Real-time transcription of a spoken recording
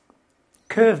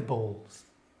curveballs.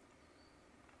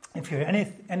 If you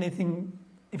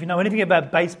know anything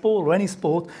about baseball or any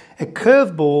sport, a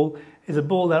curveball is a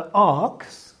ball that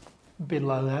arcs, a bit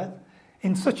like that,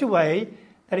 in such a way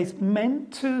that it's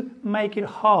meant to make it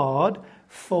hard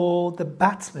for the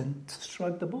batsman to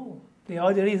strike the ball. The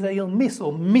idea is that he'll miss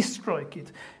or misstrike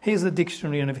it. Here's a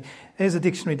dictionary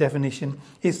definition.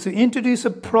 Is to introduce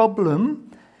a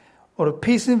problem or a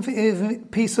piece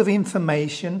of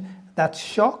information that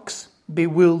shocks,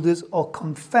 bewilders, or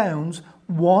confounds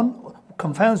one,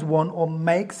 or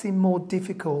makes it more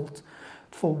difficult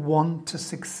for one to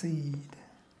succeed.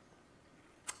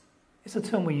 It's a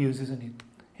term we use, isn't it?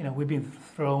 We've been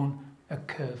thrown a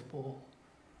curveball.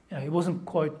 It wasn't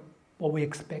quite what we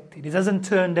expected. It hasn't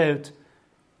turned out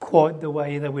quite the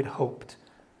way that we'd hoped.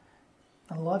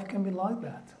 And life can be like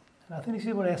that. And I think this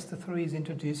is what Esther 3 is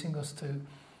introducing us to.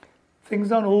 Things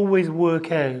don't always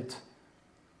work out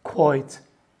quite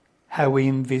how we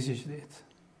envisaged it.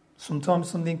 Sometimes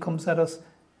something comes at us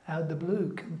out of the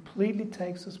blue, completely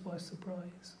takes us by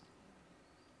surprise.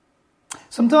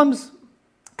 Sometimes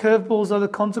curveballs are the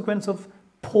consequence of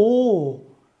poor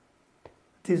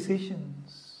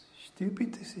decisions,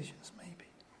 stupid decisions maybe.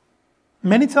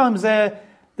 Many times they're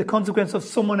the consequence of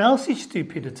someone else's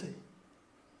stupidity.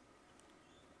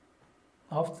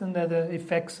 Often they're the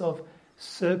effects of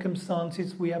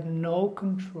circumstances we have no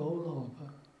control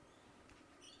over.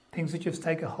 Things which just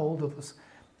take a hold of us.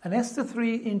 And Esther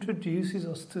 3 introduces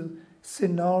us to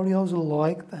scenarios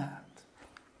like that.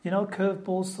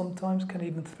 Curveballs sometimes can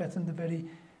even threaten the very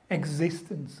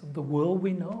existence of the world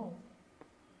we know.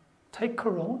 Take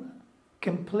Corona.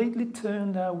 Completely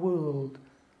turned our world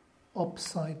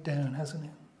upside down, hasn't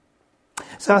it?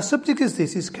 So our subject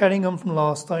is carrying on from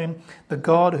last time, the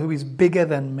God who is bigger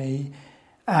than me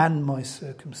and my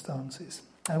circumstances.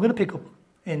 And I'm going to pick up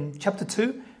in chapter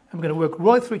 2. I'm going to work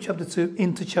right through chapter 2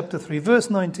 into chapter 3. Verse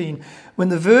 19. When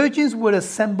the virgins were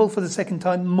assembled for the second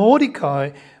time,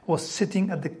 Mordecai was sitting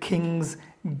at the king's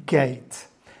gate.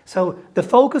 So the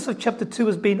focus of chapter 2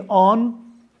 has been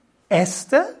on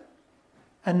Esther.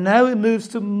 And now it moves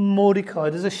to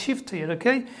Mordecai. There's a shift here,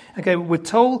 okay? Okay, we're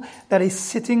told that he's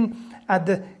sitting at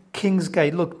the king's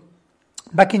gate. Look,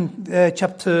 back in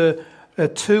chapter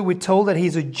 2, we're told that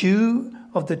he's a Jew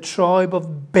of the tribe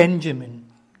of Benjamin.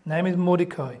 Name is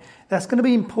Mordecai. That's going to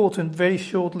be important very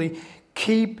shortly.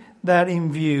 Keep that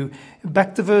in view.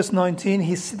 Back to verse 19,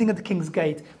 he's sitting at the king's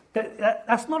gate.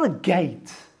 That's not a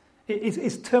gate.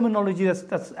 It's terminology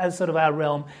that's outside of our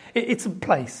realm. It's a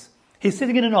place. He's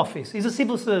sitting in an office. He's a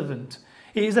civil servant.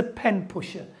 He's a pen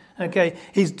pusher. Okay,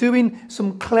 he's doing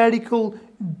some clerical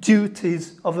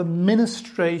duties of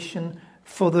administration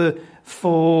for the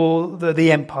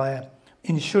empire,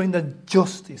 ensuring that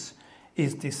justice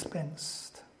is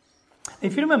dispensed.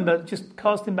 If you remember, just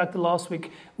casting back to last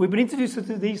week, we've been introduced to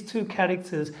these two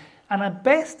characters, and at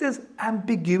best there's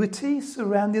ambiguity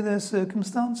surrounding their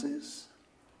circumstances.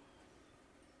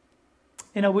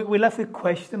 We're left with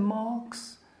question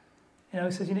marks.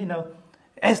 It says,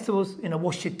 Esther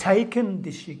was she taken?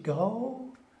 Did she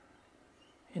go?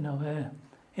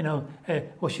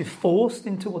 Was she forced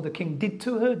into what the king did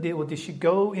to her? Or did she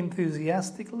go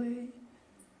enthusiastically?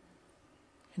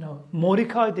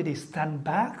 Mordecai, did he stand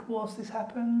back whilst this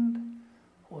happened?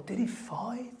 Or did he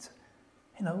fight?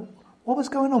 What was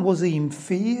going on? Was he in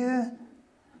fear?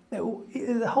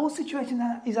 The whole situation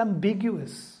is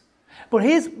ambiguous. But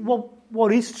here's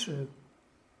what is true.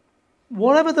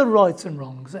 Whatever the rights and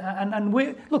wrongs,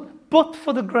 but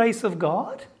for the grace of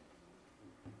God,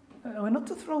 we're not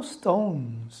to throw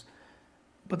stones.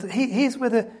 But here's where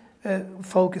the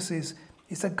focus is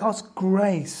that God's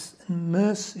grace and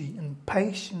mercy and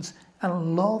patience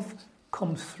and love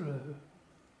comes through.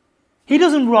 He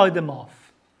doesn't write them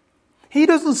off. He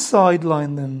doesn't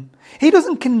sideline them. He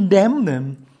doesn't condemn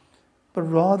them, but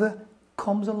rather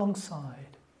comes alongside,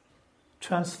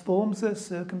 transforms their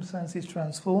circumstances,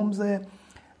 transforms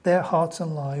their hearts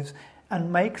and lives,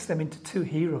 and makes them into two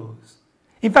heroes.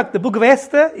 In fact, the book of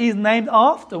Esther is named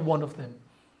after one of them.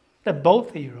 They're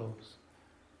both heroes.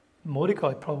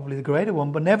 Mordecai probably the greater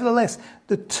one, but nevertheless,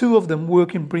 the two of them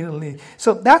working brilliantly.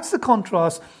 So that's the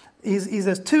contrast, is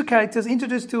there's two characters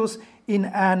introduced to us in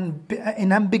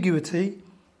ambiguity,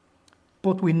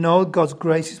 but we know God's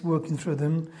grace is working through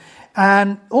them.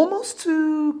 And almost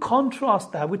to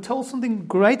contrast that, we're told something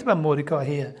great about Mordecai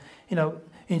here.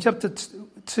 In chapter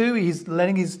 2, he's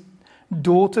letting his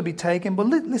daughter be taken. But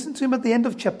listen to him at the end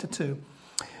of chapter 2.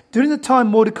 During the time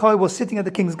Mordecai was sitting at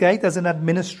the king's gate as an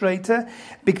administrator,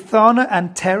 Bigthana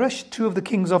and Teresh, two of the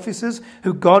king's officers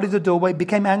who guarded the doorway,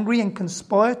 became angry and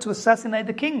conspired to assassinate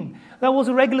the king. That was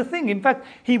a regular thing. In fact,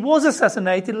 he was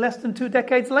assassinated less than 2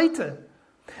 decades later.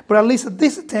 But at least at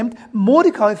this attempt,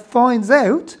 Mordecai finds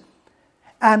out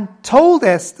and told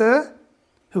Esther,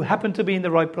 who happened to be in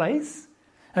the right place,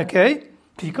 okay,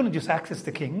 because you couldn't just access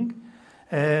the king,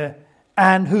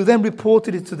 and who then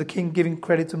reported it to the king, giving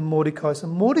credit to Mordecai. So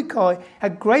Mordecai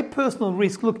had great personal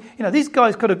risk. Look, these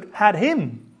guys could have had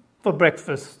him for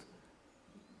breakfast.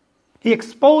 He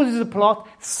exposes the plot,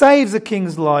 saves the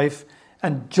king's life,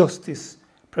 and justice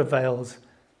prevails.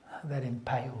 They're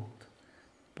impaled.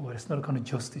 Boy, that's not the kind of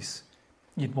justice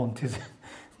you'd want, is it?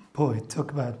 Boy,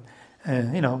 talk about,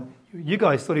 you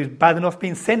guys thought he was bad enough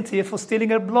being sent here for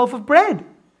stealing a loaf of bread.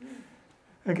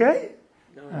 Okay?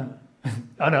 No.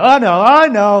 I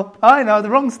know, the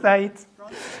wrong state.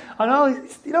 I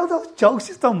know, those jokes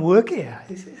just don't work here.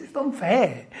 It's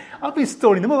unfair. I've been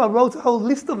storing them up. I wrote a whole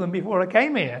list of them before I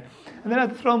came here. And then I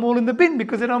had to throw them all in the bin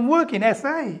because they don't work in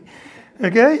SA.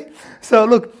 Okay? So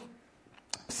look,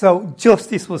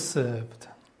 justice was served.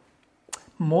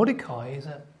 Mordecai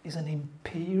is an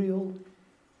imperial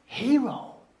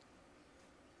hero.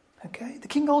 Okay? The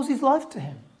king owes his life to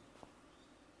him.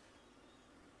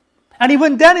 And he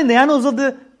went down in the annals of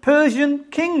the Persian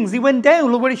kings. He went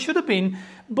down, look where he should have been.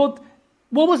 But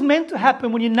what was meant to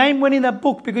happen when your name went in that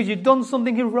book because you'd done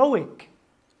something heroic?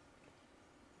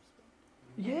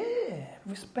 Yeah,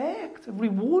 respect,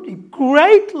 rewarded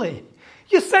greatly.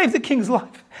 You saved the king's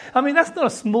life. I mean, that's not a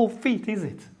small feat, is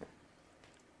it?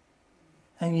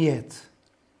 And yet,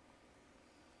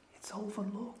 it's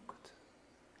overlooked.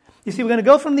 You see, we're going to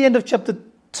go from the end of chapter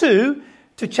 2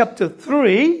 to chapter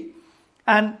 3.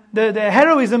 And the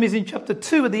heroism is in chapter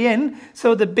 2 at the end.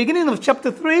 So at the beginning of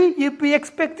chapter 3, you'd be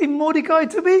expecting Mordecai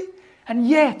to be. And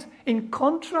yet, in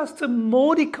contrast to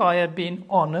Mordecai being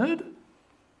honoured,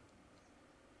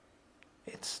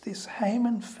 it's this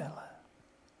Haman fella.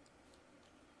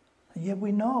 And yet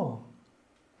we know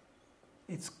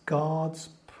it's God's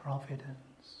providence.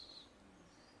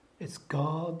 It's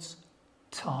God's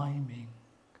timing.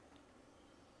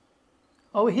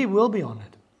 Oh, he will be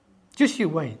honoured. Just you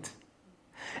wait.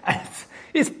 And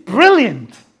it's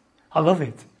brilliant. I love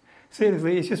it.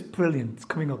 Seriously, it's just brilliant. It's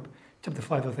coming up. Chapter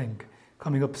 5, I think.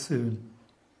 Coming up soon.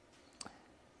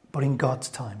 But in God's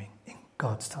timing. In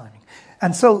God's timing.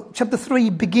 And so chapter 3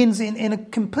 begins in a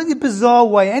completely bizarre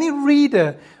way. Any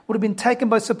reader would have been taken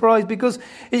by surprise because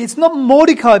it's not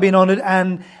Mordecai being honoured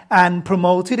and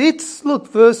promoted. It's, look,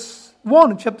 verse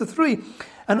 1 of chapter 3.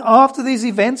 And after these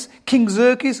events, King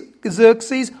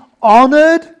Xerxes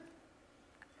honoured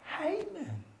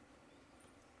Haman.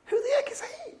 Who the heck is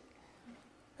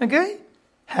he? Okay?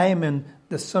 Haman,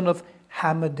 the son of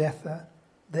Hammedatha,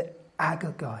 the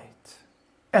Agagite.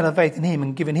 Elevating him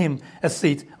and giving him a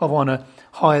seat of honour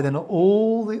higher than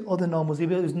all the other nobles. He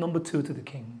was number 2 to the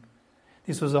king.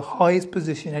 This was the highest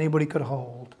position anybody could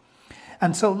hold.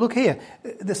 And so look here,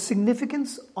 the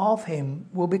significance of him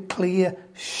will be clear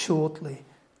shortly.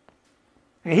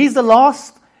 He's the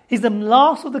last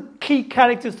of the key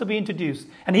characters to be introduced.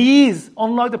 And he is,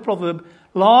 unlike the proverb,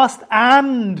 last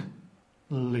and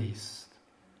least.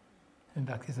 In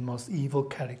fact, he's the most evil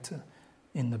character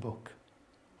in the book.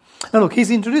 Now look, he's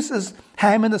introduced as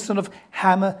Haman, the son of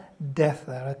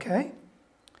Hammedatha, okay?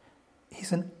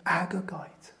 He's an Agagite.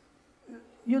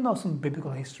 You know some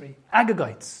biblical history.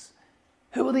 Agagites.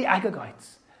 Who are the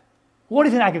Agagites? What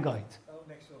is an Agagite? Oh,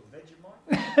 next door,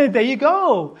 Vegemite. There you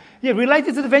go. Yeah,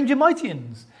 related to the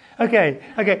Vegemitians. Okay.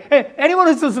 Hey, anyone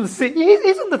who's done some...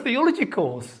 He's on the theology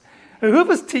course.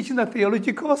 Whoever's teaching that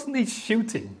theology course needs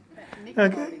shooting. Nick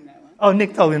told him that one. Oh,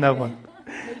 Nick told him that one.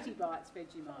 Vegemite.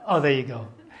 Oh, there you go.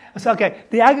 So, okay,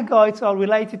 the Agagites are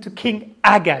related to King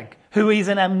Agag, who is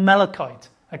an Amalekite.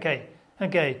 Okay.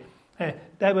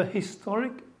 They were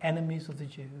historic enemies of the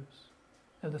Jews.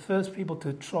 They were the first people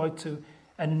to try to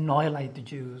annihilate the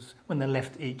Jews when they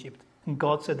left Egypt. And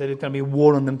God said that there was going to be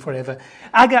war on them forever.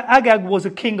 Agag was a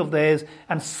king of theirs,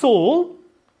 and Saul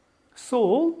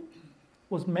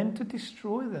was meant to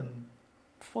destroy them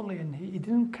fully, and he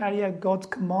didn't carry out God's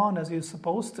command as he was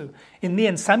supposed to. In the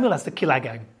end, Samuel has to kill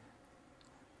Agag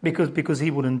because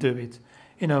he wouldn't do it,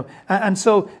 And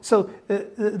so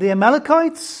the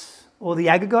Amalekites or the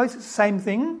Agagites, same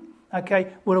thing.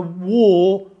 Okay, were at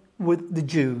war with the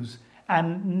Jews,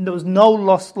 and there was no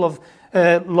love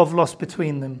lost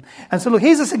between them. And so, look,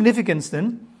 here's the significance.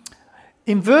 Then,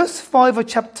 in verse 5 of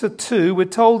chapter 2, we're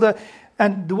told that.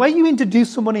 And the way you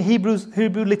introduce someone in Hebrew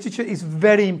literature is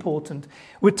very important.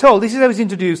 We're told, this is how he's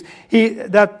introduced,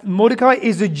 that Mordecai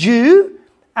is a Jew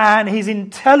and he's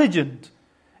intelligent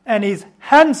and he's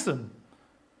handsome.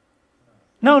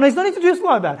 No, he's not introduced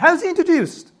like that. How's he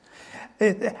introduced?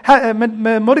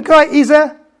 Mordecai is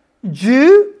a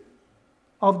Jew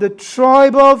of the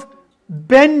tribe of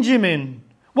Benjamin.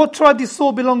 What tribe did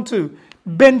Saul belong to?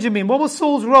 Benjamin. What was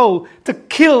Saul's role? To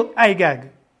kill Agag.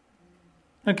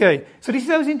 Okay, so this is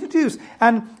how he's introduced.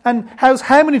 And how's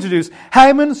Haman introduced?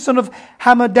 Haman, son of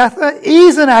Hammedatha,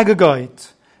 is an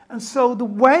Agagite. And so the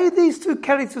way these two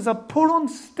characters are put on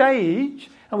stage,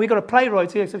 and we've got a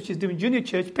playwright here, except she's doing junior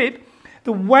church, Pip,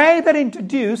 the way they're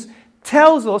introduced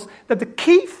tells us that the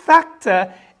key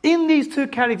factor in these two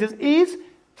characters is,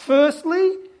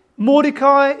 firstly,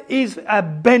 Mordecai is a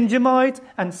Benjamite,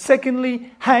 and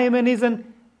secondly, Haman is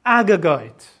an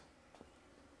Agagite.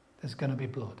 There's going to be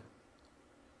blood.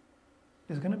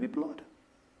 There's going to be blood.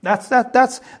 That's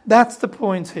the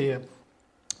point here.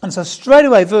 And so straight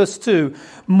away, verse 2,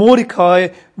 Mordecai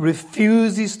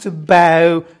refuses to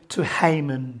bow to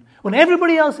Haman when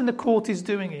everybody else in the court is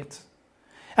doing it.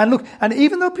 And look, and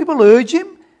even though people urge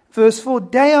him, verse 4,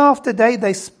 day after day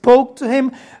they spoke to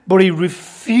him, but he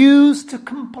refused to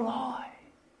comply.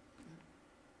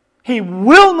 He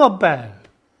will not bow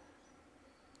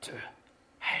to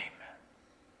Haman.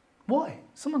 Why?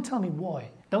 Someone tell me why.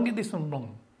 Don't get this one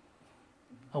wrong.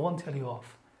 I won't tell you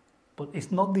off. But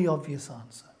it's not the obvious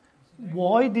answer.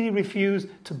 Why did he refuse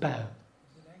to bow?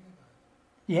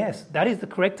 Yes, that is the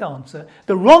correct answer.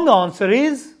 The wrong answer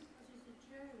is...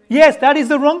 Yes, that is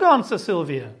the wrong answer,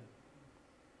 Sylvia.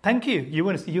 Thank you. You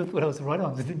thought that was the right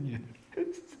answer, didn't you?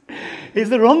 It's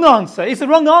the wrong answer. It's the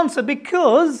wrong answer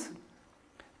because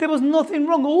there was nothing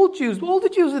wrong. All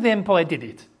the Jews of the empire did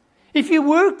it. If you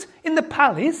worked in the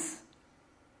palace,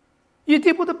 you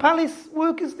did what the palace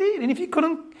workers did. And if you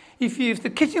couldn't, if the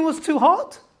kitchen was too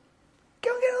hot,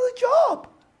 go and get another job.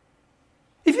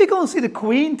 If you go and see the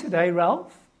Queen today,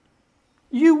 Ralph,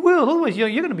 you will. Otherwise, you're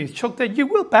going to be shocked that you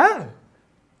will bow.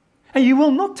 And you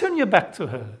will not turn your back to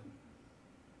her.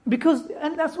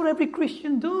 And that's what every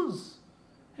Christian does.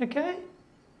 Okay?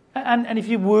 And if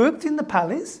you worked in the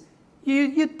palace,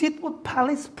 you did what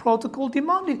palace protocol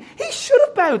demanded. He should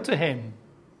have bowed to him.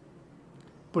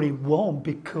 But he won't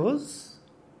because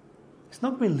it's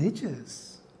not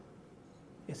religious.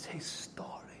 It's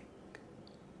historic.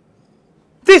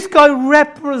 This guy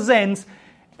represents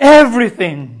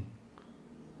everything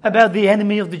about the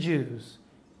enemy of the Jews.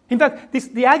 In fact, the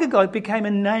Agagite became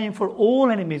a name for all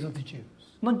enemies of the Jews,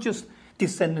 not just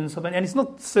descendants of it. And it's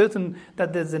not certain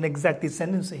that there's an exact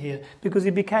descendancy here because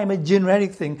it became a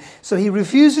generic thing. So he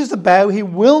refuses to bow. He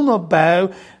will not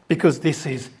bow because this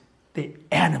is the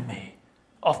enemy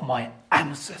of my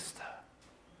ancestor.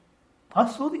 I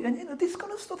saw this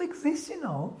kind of stuff exists,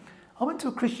 I went to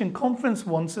a Christian conference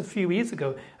once a few years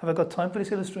ago. Have I got time for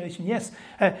this illustration? Yes.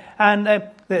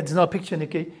 There's no picture,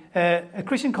 Nikki. A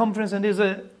Christian conference, and there's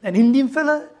an Indian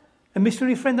fella, a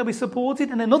missionary friend that we supported,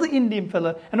 and another Indian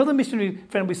fella, another missionary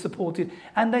friend we supported.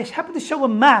 And they happened to show a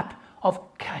map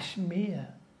of Kashmir.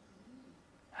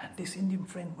 And this Indian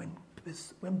friend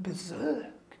went berserk.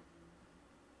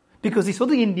 Because this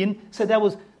other Indian said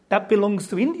that belongs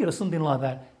to India or something like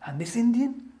that. And this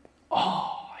Indian,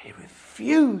 he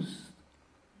refused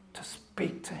to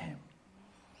speak to him.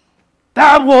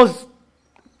 That was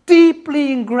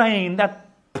deeply ingrained, that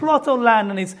plot of land,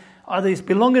 and it's either it's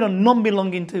belonging or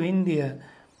non-belonging to India.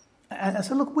 And I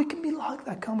said, look, we can be like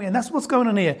that, can't we? And that's what's going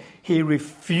on here. He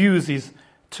refuses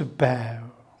to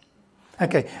bow.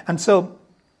 Okay,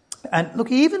 and look,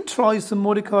 he even tries to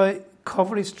Mordecai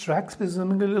cover his tracks.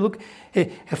 Look,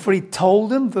 for he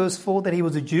told him, verse 4, that he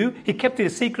was a Jew. He kept it a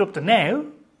secret up to now.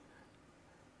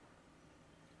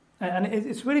 And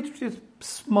it's really just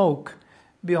smoke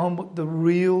behind what the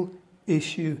real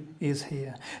issue is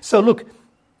here. So look,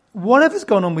 whatever's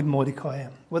going on with Mordecai,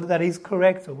 whether that is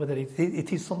correct or whether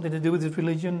it is something to do with his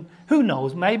religion, who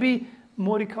knows? Maybe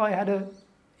Mordecai had a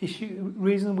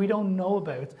reason we don't know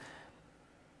about.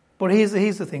 But here's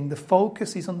the thing. The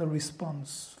focus is on the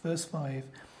response. Verse 5.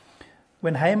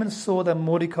 When Haman saw that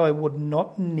Mordecai would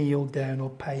not kneel down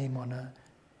or pay him honor,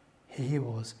 he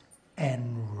was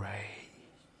enraged.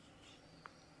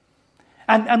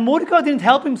 And Mordecai didn't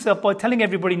help himself by telling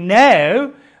everybody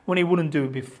now, when he wouldn't do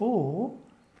it before,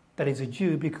 that he's a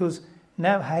Jew, because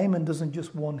now Haman doesn't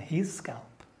just want his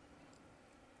scalp.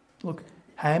 Look,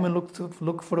 Haman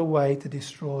looked for a way to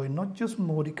destroy not just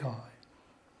Mordecai,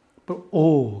 but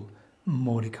all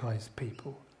Mordecai's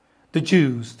people, the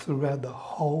Jews throughout the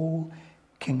whole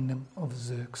kingdom of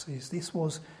Xerxes. This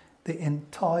was the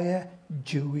entire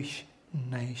Jewish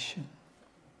nation.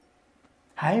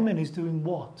 Haman is doing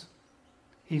what?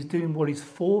 He's doing what his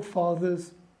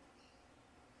forefathers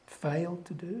failed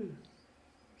to do.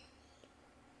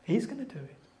 He's going to do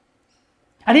it.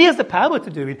 And he has the power to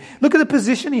do it. Look at the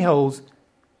position he holds.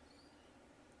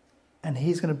 And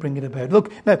he's going to bring it about.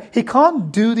 Look, now, he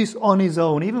can't do this on his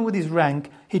own. Even with his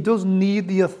rank, he does need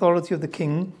the authority of the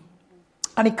king.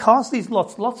 And he casts these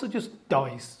lots. Lots are just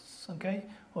dice, okay?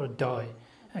 Or a die,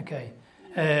 okay?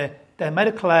 They're made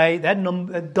of clay. They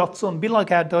had dots on, a bit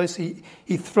like our dice.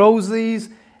 He throws these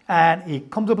and he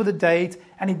comes up with a date.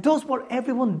 And he does what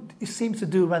everyone seems to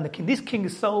do around the king. This king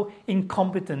is so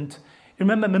incompetent.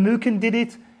 Remember, Memucan did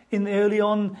it early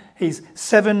on. His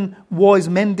 7 wise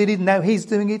men did it. Now he's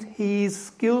doing it. He's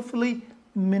skillfully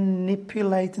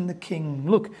manipulating the king.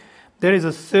 Look, there is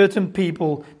a certain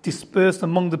people dispersed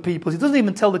among the peoples. He doesn't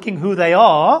even tell the king who they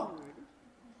are.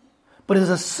 But there's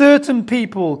a certain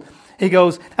people, he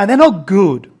goes, and they're not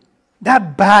good. They're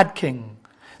bad, king.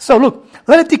 So look,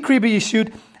 let a decree be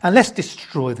issued and let's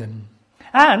destroy them.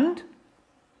 And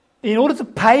in order to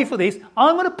pay for this,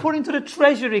 I'm going to put into the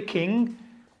treasury, king,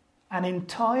 an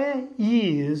entire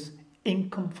year's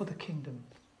income for the kingdom.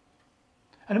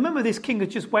 And remember, this king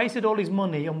had just wasted all his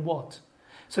money on what?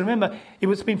 So remember,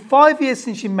 it's been 5 years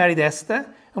since she married Esther,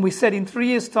 and we said in 3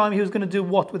 years' time he was going to do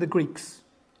what with the Greeks?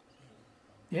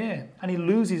 Yeah, and he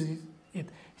loses it.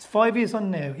 It's 5 years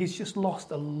on now. He's just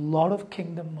lost a lot of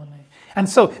kingdom money. And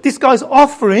so this guy's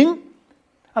offering,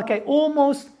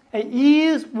 almost a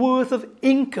year's worth of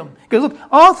income. He goes, look,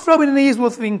 I'll throw in a year's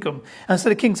worth of income. And so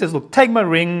the king says, look, take my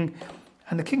ring.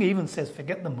 And the king even says,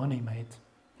 forget the money, mate.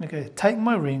 Okay, take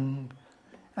my ring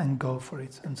and go for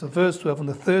it. And so verse 12, on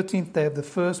the 13th day of the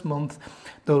first month,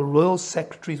 the royal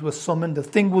secretaries were summoned. The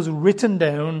thing was written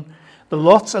down. The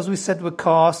lots, as we said, were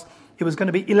cast. It was going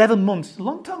to be 11 months. It's a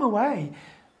long time away.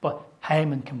 But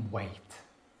Haman can wait.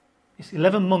 It's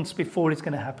 11 months before it's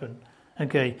going to happen.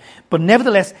 Okay, but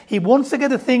nevertheless, he wants to get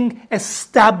the thing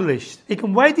established. He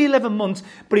can wait the 11 months,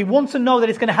 but he wants to know that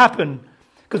it's going to happen.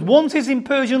 Because once it's in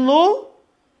Persian law,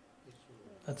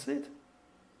 that's it.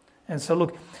 And so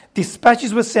look,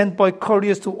 dispatches were sent by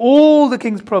couriers to all the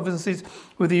king's provinces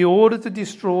with the order to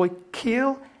destroy,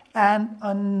 kill, and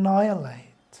annihilate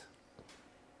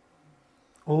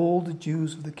all the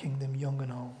Jews of the kingdom, young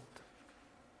and old.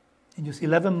 In just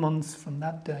 11 months from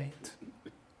that date,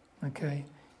 okay,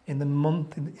 in the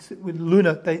month, with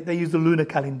lunar, they use the lunar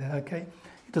calendar, okay?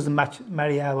 It doesn't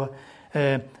marry our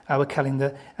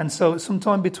calendar. And so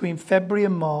sometime between February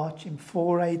and March in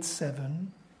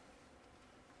 487,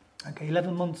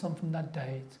 11 months on from that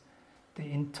date, the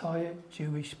entire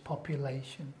Jewish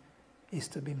population is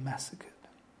to be massacred.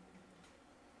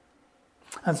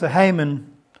 And so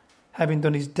Haman, having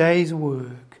done his day's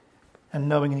work and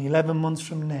knowing in 11 months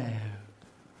from now,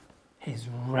 his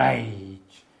rage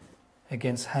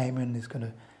against Haman is going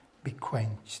to be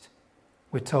quenched.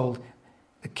 We're told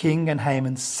the king and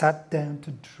Haman sat down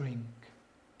to drink.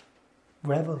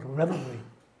 Revelry.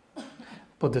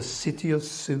 But the city of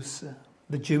Susa,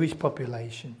 the Jewish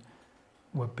population,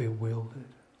 were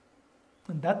bewildered.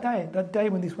 And that day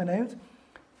when this went out,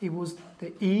 it was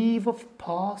the eve of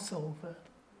Passover.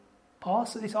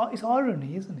 It's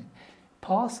irony, isn't it?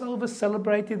 Passover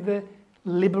celebrated the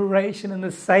liberation and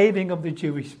the saving of the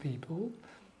Jewish people.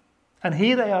 And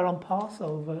here they are on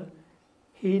Passover,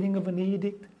 hearing of an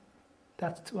edict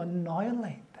that's to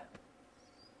annihilate them.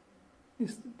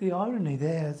 It's the irony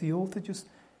there. The author just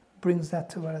brings that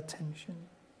to our attention.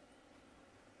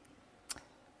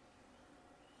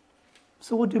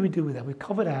 So what do we do with that? We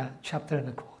covered our chapter and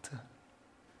a quarter.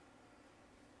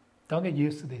 Don't get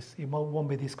used to this. It won't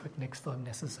be this quick next time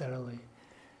necessarily.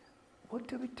 What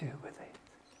do we do with it?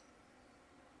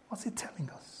 What's it telling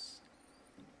us?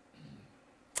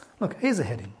 Look, here's a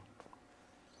heading.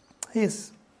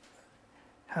 Here's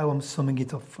how I'm summing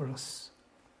it up for us.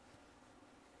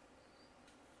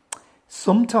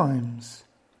 Sometimes,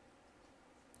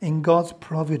 in God's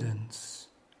providence,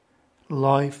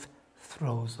 life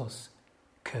throws us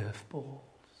curveballs.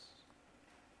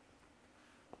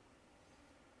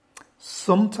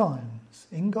 Sometimes,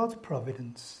 in God's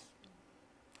providence,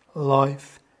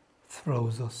 life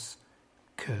throws us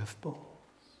curveballs.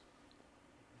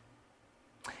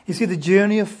 You see, the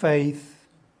journey of faith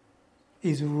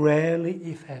is rarely,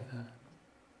 if ever,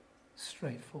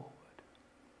 straightforward.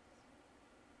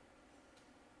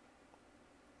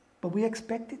 But we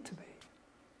expect it to be.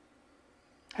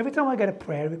 Every time I get a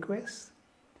prayer request,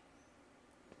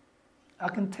 I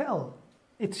can tell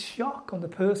it's shock on the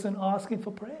person asking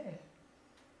for prayer.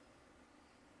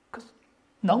 Because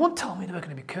no one told me there were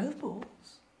going to be curveballs.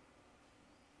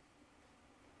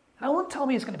 No one told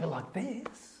me it's going to be like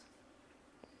this.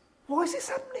 Why is this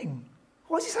happening?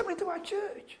 Why is this happening to our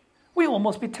church? We all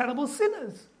must be terrible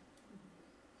sinners.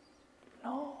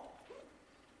 No.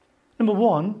 Number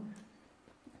one,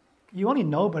 you only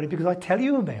know about it because I tell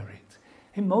you about it.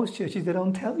 In most churches, they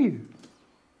don't tell you.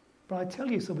 But I tell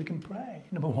you so we can pray,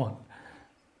 number one.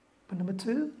 But number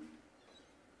two,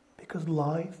 because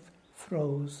life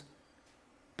throws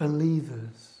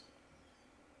believers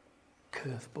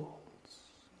curveballs.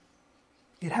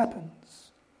 It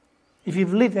happens. If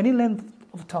you've lived any length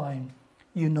of time,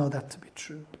 you know that to be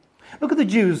true. Look at the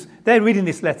Jews. They're reading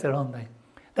this letter, aren't they?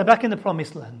 They're back in the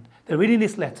promised land. They're reading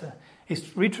this letter.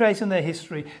 It's retracing their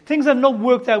history. Things have not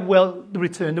worked out well, the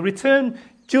return. The return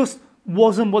just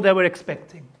wasn't what they were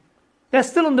expecting. They're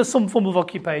still under some form of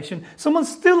occupation. Someone's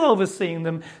still overseeing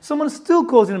them. Someone's still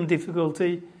causing them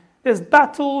difficulty. There's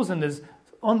battles and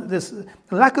there's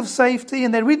lack of safety.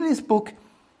 And they're reading this book.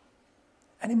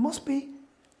 And it must be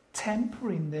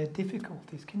tempering their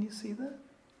difficulties. Can you see that?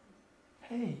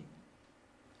 Hey,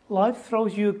 life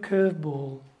throws you a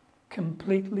curveball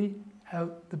completely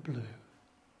out the blue.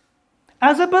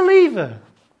 As a believer,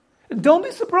 don't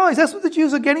be surprised. That's what the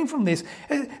Jews are getting from this.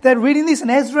 They're reading this,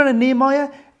 and Ezra and Nehemiah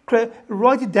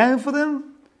write it down for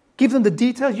them, give them the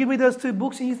details. You read those two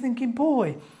books and you're thinking,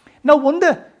 boy, no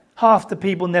wonder half the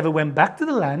people never went back to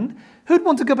the land. Who'd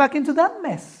want to go back into that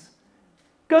mess?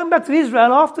 Going back to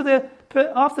Israel after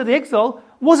the exile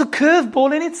was a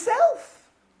curveball in itself.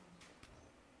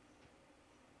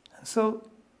 And so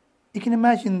you can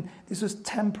imagine this was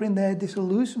tempering their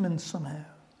disillusionment somehow.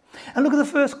 And look at the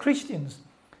first Christians.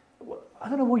 I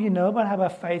don't know what you know about how our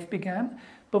faith began,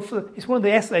 but it's one of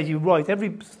the essays you write. Every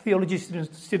theology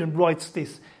student writes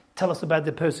this. Tell us about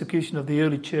the persecution of the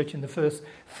early church in the first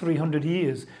 300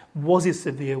 years. Was it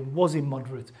severe? Was it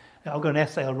moderate? I've got an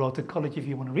essay I wrote at college if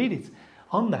you want to read it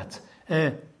on that.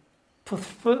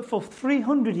 For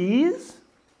 300 years,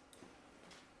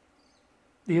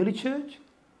 the early church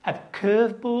had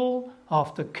curveball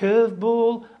after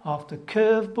curveball after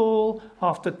curveball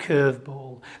after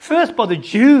curveball. First by the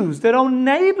Jews, their own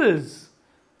neighbours.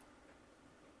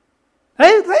 They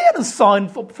hadn't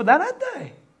signed up for that, had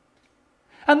they?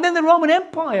 And then the Roman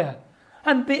Empire.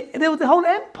 And the whole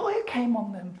empire came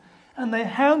on them. And they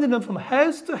hounded them from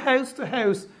house to house to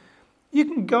house. You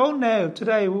can go now,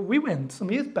 today, we went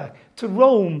some years back, to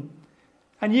Rome.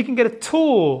 And you can get a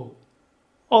tour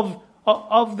of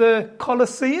the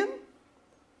Colosseum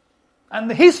and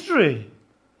the history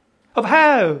of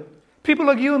how people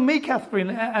like you and me,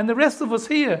 Catherine, and the rest of us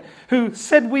here who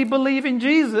said we believe in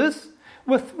Jesus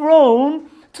were thrown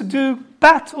to do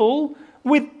battle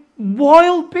with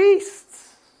wild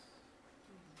beasts.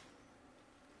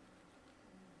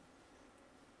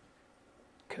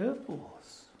 Curveballs.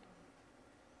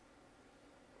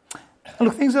 And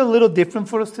look, things are a little different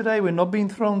for us today. We're not being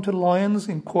thrown to lions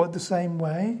in quite the same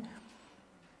way.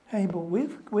 Hey, but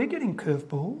we're getting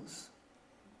curveballs.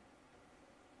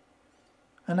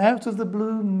 An out of the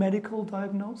blue medical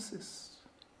diagnosis.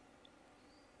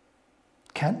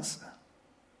 Cancer.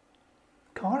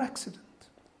 Car accident.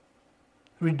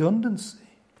 Redundancy.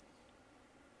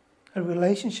 A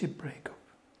relationship breakup.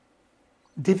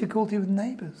 Difficulty with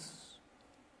neighbours.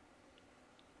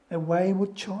 A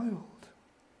wayward child.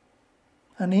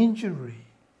 An injury.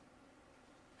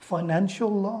 Financial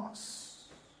loss.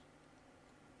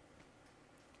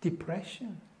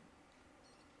 Depression.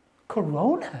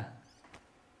 Corona.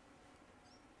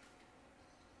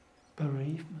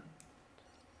 Bereavement.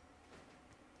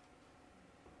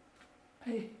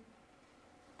 Hey,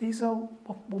 these are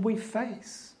what we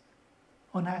face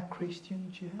on our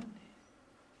Christian journey.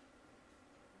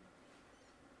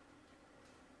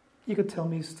 You could tell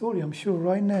me a story, I'm sure,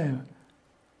 right now,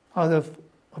 either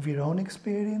of your own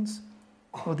experience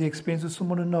or the experience of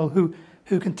someone you know who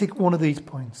can tick one of these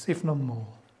points, if not more.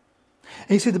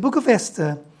 And you see, the book of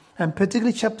Esther, and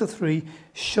particularly chapter 3,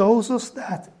 shows us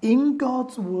that in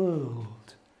God's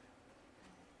world,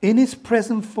 in its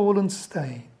present fallen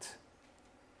state,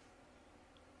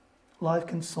 life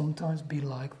can sometimes be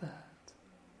like that.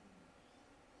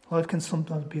 Life can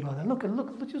sometimes be like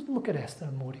that. Just look at Esther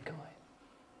and Mordecai.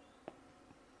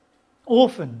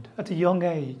 Orphaned at a young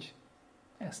age,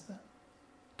 Esther.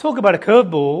 Talk about a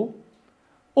curveball.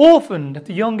 Orphaned at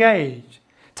a young age.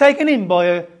 Taken in by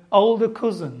an older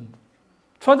cousin.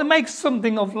 Trying to make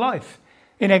something of life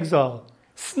in exile.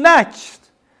 Snatched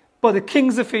by the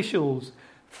king's officials.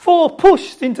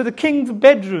 Pushed into the king's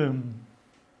bedroom.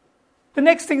 The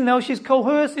next thing now, she's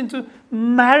coerced into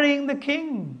marrying the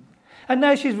king. And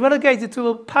now she's relegated to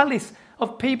a palace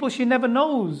of people she never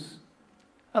knows.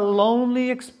 A lonely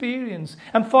experience.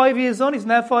 And 5 years on, it's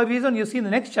now 5 years on, you'll see in the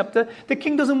next chapter, the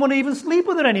king doesn't want to even sleep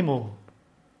with her anymore.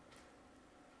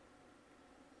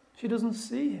 She doesn't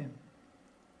see him.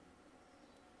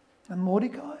 And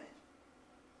Mordecai,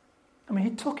 I mean,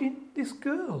 he took in this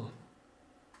girl.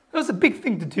 That was a big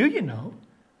thing to do, you know.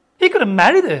 He could have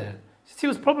married her. She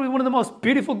was probably one of the most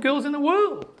beautiful girls in the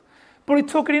world. But he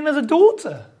took her in as a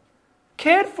daughter,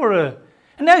 cared for her.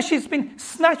 And now she's been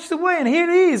snatched away, and here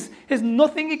he is. There's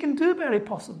nothing he can do about it,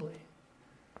 possibly.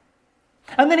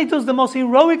 And then he does the most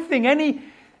heroic thing any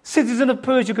citizen of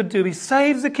Persia could do. He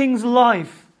saves the king's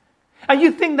life. And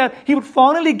you think that he would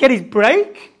finally get his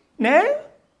break now?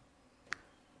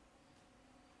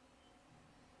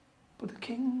 But the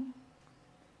king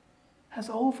has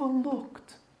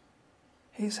overlooked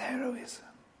his heroism.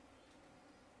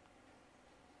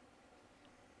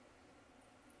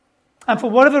 And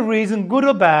for whatever reason, good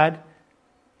or bad,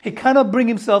 he cannot bring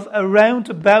himself around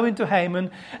to bow into Haman.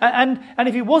 And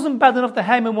if he wasn't bad enough that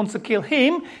Haman wants to kill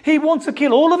him, he wants to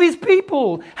kill all of his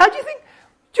people. How do you think?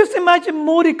 Just imagine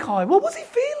Mordecai. What was he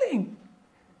feeling?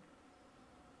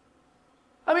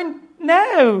 I mean,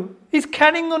 now he's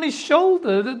carrying on his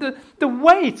shoulder the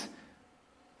weight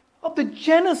of the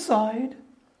genocide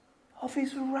of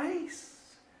his race.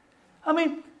 I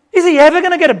mean, is he ever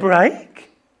going to get a break?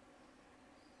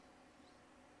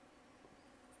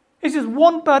 It's just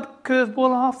one bad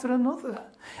curveball after another.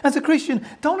 As a Christian,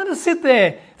 don't let us sit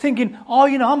there thinking, oh,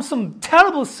 you know, I'm some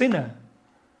terrible sinner.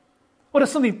 Or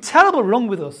there's something terrible wrong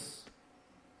with us.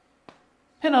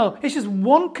 You know, it's just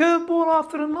one curveball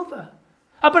after another.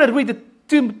 I better read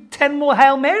do 10 more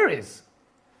Hail Marys.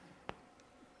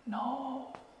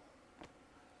 No.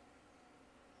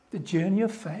 The journey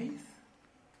of faith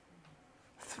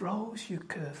throws you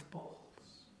curveballs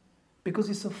because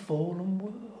it's a fallen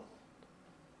world.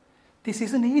 This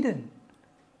isn't Eden.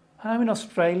 And I'm in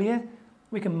Australia,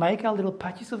 we can make our little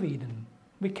patches of Eden.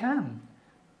 We can.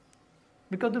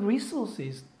 We've got the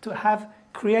resources to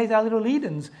create our little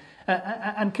Edens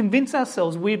and convince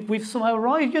ourselves we've somehow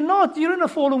arrived. You're not. You're in a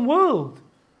fallen world.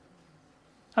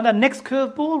 And that next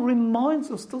curveball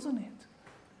reminds us, doesn't it?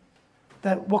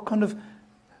 That what kind of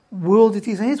world it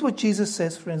is. And here's what Jesus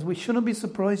says, friends. We shouldn't be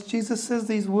surprised. Jesus says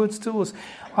these words to us.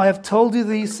 I have told you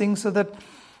these things so that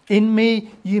in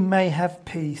me you may have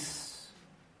peace.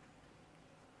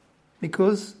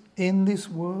 Because in this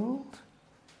world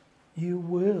you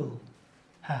will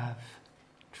have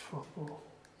trouble.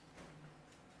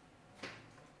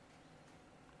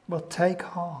 But take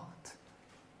heart.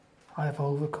 I have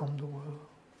overcome the world.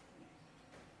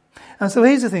 And so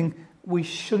here's the thing. We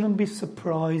shouldn't be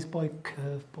surprised by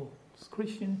curveballs.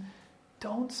 Christian,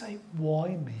 don't say, why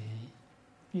me?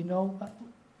 You know,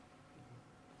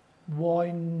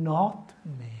 why not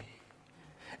me?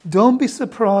 Don't be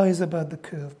surprised about the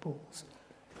curveballs.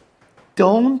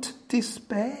 Don't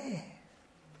despair.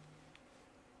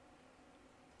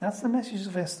 That's the message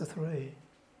of Esther 3.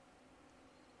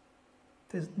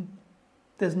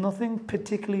 There's nothing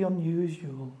particularly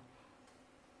unusual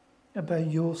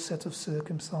about your set of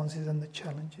circumstances and the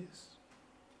challenges.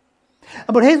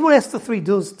 But here's what Esther 3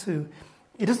 does too.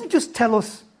 It doesn't just tell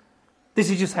us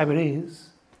this is just how it is.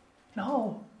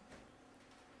 No.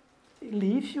 It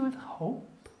leaves you with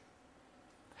hope.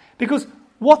 Because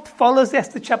what follows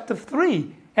Esther chapter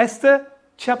 3? Esther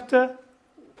chapter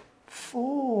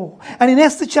 4. And in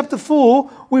Esther chapter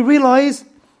 4, we realize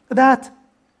that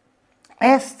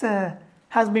Esther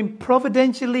has been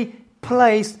providentially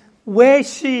placed where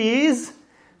she is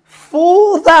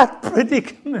for that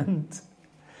predicament.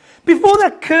 Before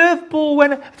that curveball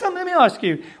went... So let me ask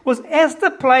you, was Esther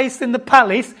placed in the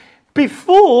palace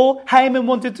before Haman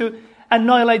wanted to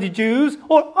annihilate the Jews,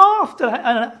 or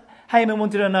after Haman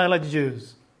wanted to annihilate the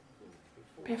Jews?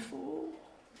 Before.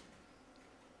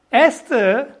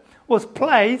 Esther was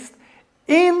placed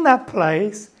in that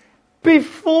place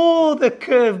before the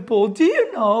curveball. Do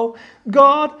you know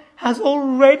God has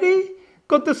already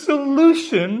got the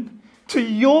solution to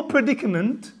your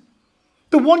predicament,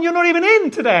 the one you're not even in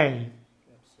today?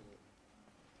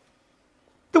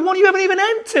 The one you haven't even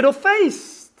entered or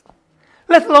faced,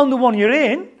 let alone the one you're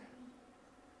in.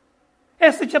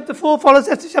 Esther chapter 4 follows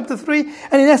Esther chapter 3,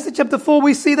 and in Esther chapter 4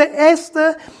 we see that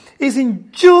Esther is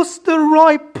in just the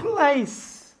right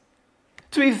place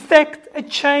to effect a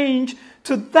change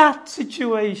to that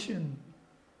situation.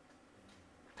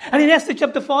 And in Esther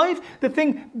chapter 5, the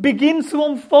thing begins to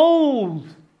unfold.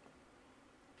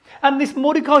 And this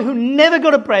Mordecai who never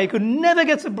got a break, who never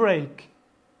gets a break,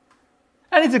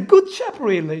 and he's a good chap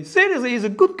really, seriously, he's a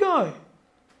good guy,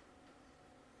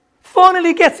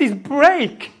 finally gets his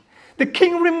break. The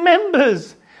king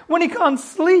remembers when he can't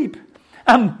sleep.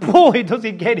 And boy, does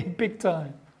he get it big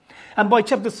time. And by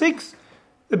chapter 6,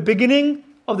 the beginning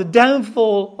of the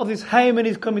downfall of this Haman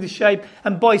is coming to shape.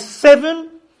 And by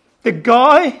 7, the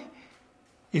guy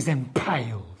is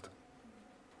impaled.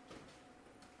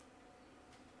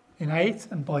 in 8,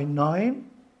 and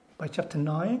by chapter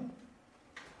 9,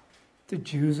 the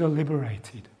Jews are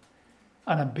liberated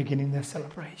and are beginning their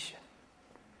celebration.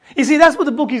 You see, that's what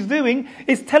the book is doing.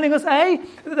 It's telling us,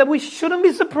 that we shouldn't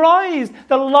be surprised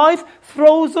that life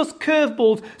throws us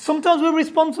curveballs. Sometimes we're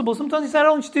responsible. Sometimes it's our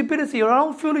own stupidity or our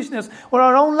own foolishness or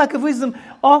our own lack of wisdom.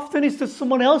 Often it's just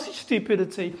someone else's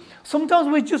stupidity. Sometimes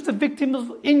we're just a victim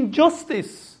of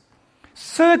injustice,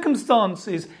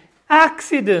 circumstances,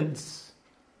 accidents.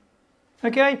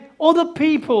 Okay? Other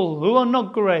people who are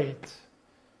not great.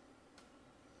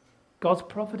 God's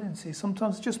providence is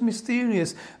sometimes just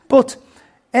mysterious. But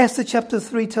Esther chapter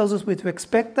 3 tells us we're to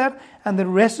expect that, and the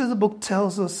rest of the book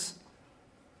tells us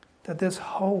that there's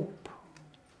hope.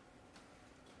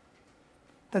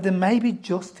 That there may be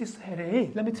justice ahead.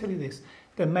 Hey, let me tell you this.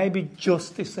 There may be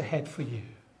justice ahead for you.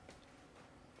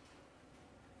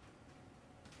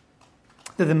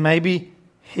 That there may be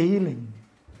healing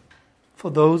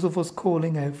for those of us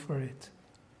calling out for it.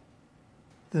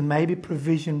 There may be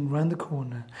provision round the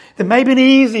corner. There may be an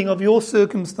easing of your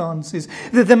circumstances.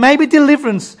 There may be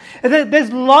deliverance.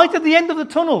 There's light at the end of the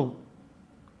tunnel.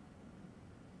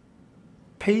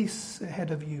 Peace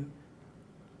ahead of you.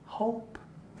 Hope.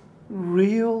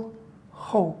 Real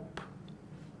hope.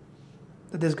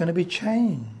 That there's going to be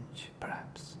change,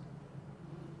 perhaps.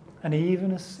 And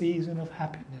even a season of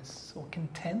happiness or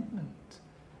contentment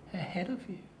ahead of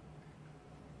you.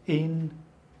 In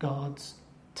God's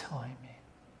timing.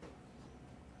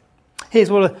 Here's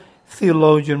what a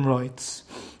theologian writes.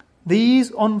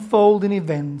 These unfolding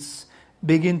events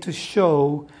begin to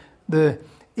show the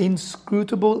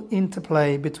inscrutable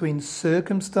interplay between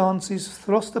circumstances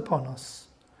thrust upon us,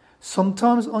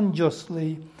 sometimes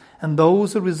unjustly, and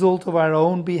those a result of our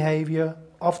own behaviour,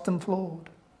 often flawed.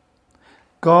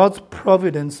 God's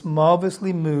providence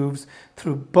marvellously moves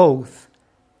through both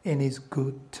in His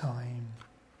good time.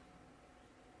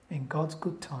 In God's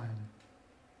good time,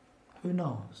 who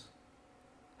knows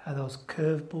how those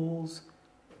curveballs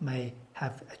may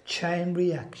have a chain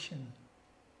reaction,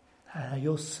 how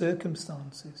your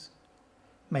circumstances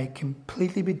may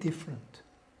completely be different,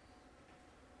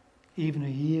 even a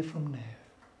year from now,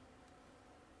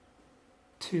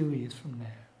 2 years from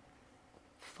now,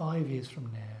 5 years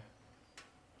from now,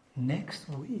 next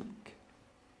week,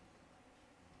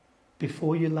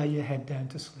 before you lay your head down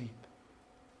to sleep.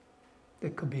 There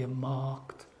could be a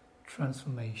marked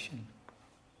transformation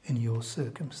in your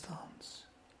circumstance.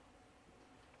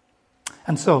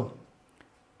 And so,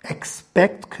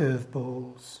 expect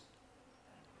curveballs.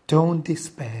 Don't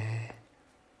despair.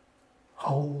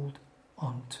 Hold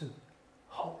on to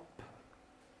hope.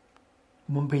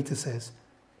 1 Peter says,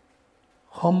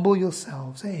 humble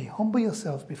yourselves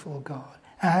before God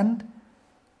and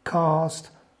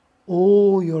cast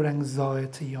all your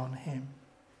anxiety on Him,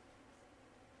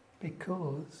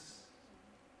 because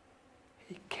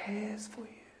He cares for you.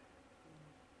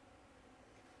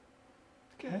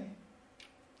 Okay?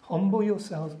 Humble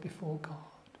yourselves before God.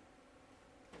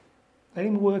 Let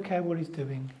Him work out what He's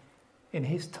doing in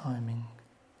His timing.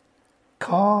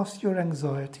 Cast your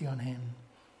anxiety on Him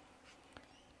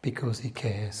because He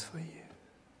cares for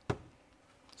you.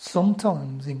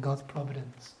 Sometimes in God's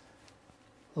providence,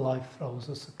 life throws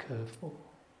us a curveball.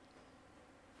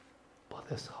 But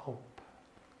there's hope.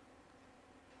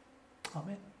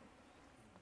 Amen.